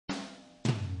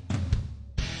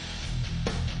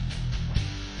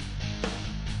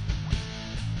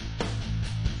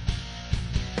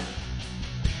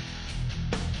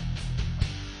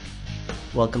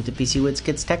Welcome to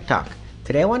MacWizKid's Tech Talk.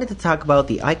 Today I wanted to talk about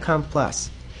the iConn Plus.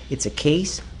 It's a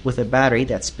case with a battery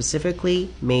that's specifically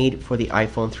made for the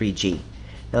iPhone 3G.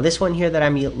 Now this one here that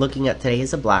I'm looking at today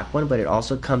is a black one, but it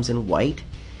also comes in white.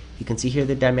 You can see here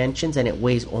the dimensions, and it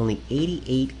weighs only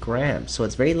 88 grams. So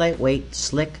it's very lightweight,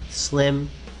 slick, slim,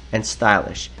 and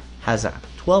stylish. Has a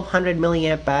 1200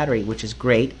 milliamp battery, which is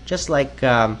great, just like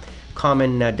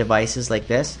common devices like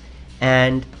this.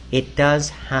 And it does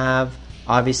have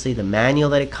obviously the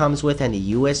manual that it comes with and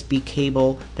the USB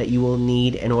cable that you will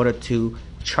need in order to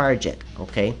charge it.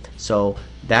 Okay, so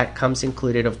that comes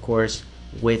included, of course,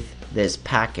 with this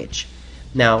package.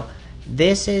 Now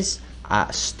this is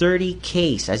a sturdy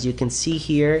case. As you can see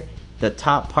here, the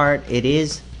top part, it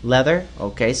is leather.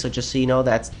 Okay, so just so you know,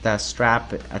 that's the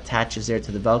strap attaches there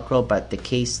to the Velcro, but the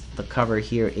case, the cover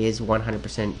here is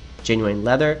 100% genuine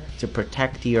leather to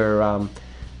protect your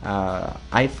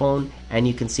iPhone. And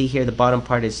you can see here the bottom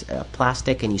part is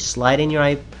plastic, and you slide in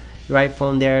your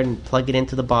iPhone there and plug it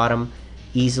into the bottom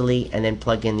easily, and then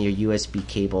plug in your USB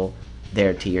cable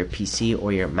there to your PC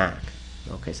or your Mac.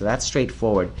 Okay, so that's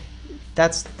straightforward.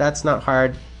 That's not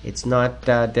hard. It's not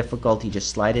difficult. You just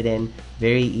slide it in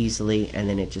very easily, and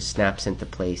then it just snaps into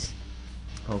place.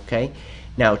 Okay,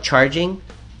 now charging,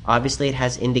 obviously it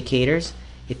has indicators.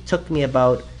 It took me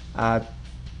about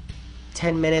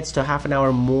 10 minutes to half an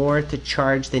hour more to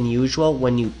charge than usual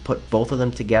when you put both of them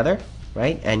together,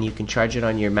 right? And you can charge it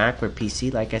on your Mac or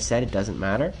PC. Like I said, it doesn't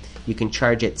matter. You can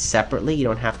charge it separately. You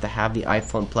don't have to have the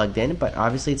iPhone plugged in, but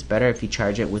obviously it's better if you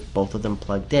charge it with both of them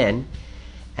plugged in,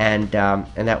 and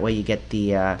that way you get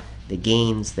the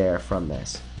gains there from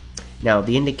this. Now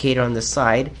the indicator on the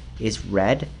side is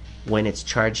red when it's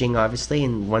charging, obviously,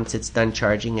 and once it's done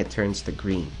charging, it turns to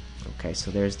green. Okay,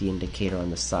 so there's the indicator on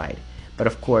the side. But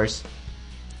of course,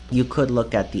 you could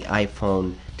look at the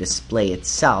iPhone display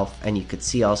itself, and you could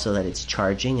see also that it's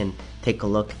charging, and take a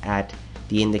look at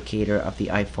the indicator of the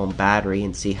iPhone battery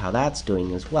and see how that's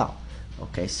doing as well.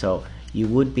 Okay, so you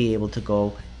would be able to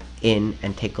go in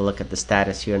and take a look at the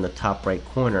status here in the top right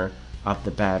corner of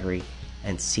the battery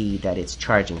and see that it's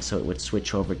charging, so it would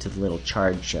switch over to the little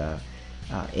charge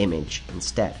image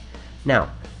instead.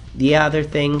 Now the other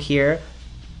thing here,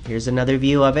 here's another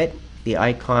view of it, the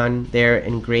icon there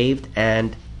engraved,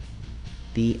 and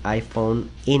the iPhone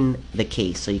in the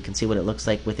case, so you can see what it looks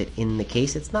like with it in the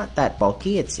case. It's not that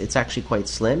bulky. It's actually quite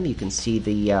slim. You can see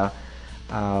there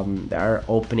are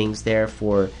openings there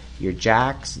for your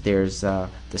jacks. There's the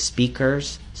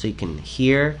speakers, so you can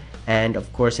hear, and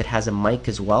of course it has a mic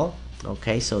as well.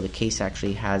 Okay, so the case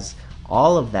actually has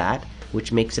all of that,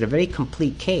 which makes it a very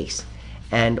complete case.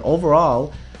 And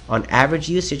overall, on average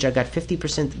usage, I got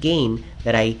 50% gain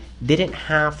that I didn't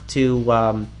have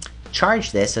to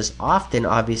charge this as often,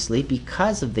 obviously,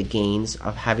 because of the gains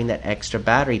of having that extra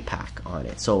battery pack on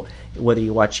it. So whether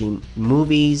you're watching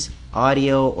movies,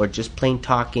 audio, or just plain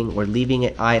talking or leaving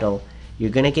it idle, you're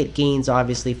going to get gains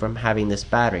obviously from having this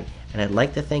battery. And I'd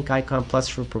like to thank iConn Plus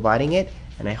for providing it,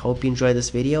 and I hope you enjoy this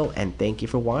video, and thank you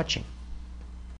for watching.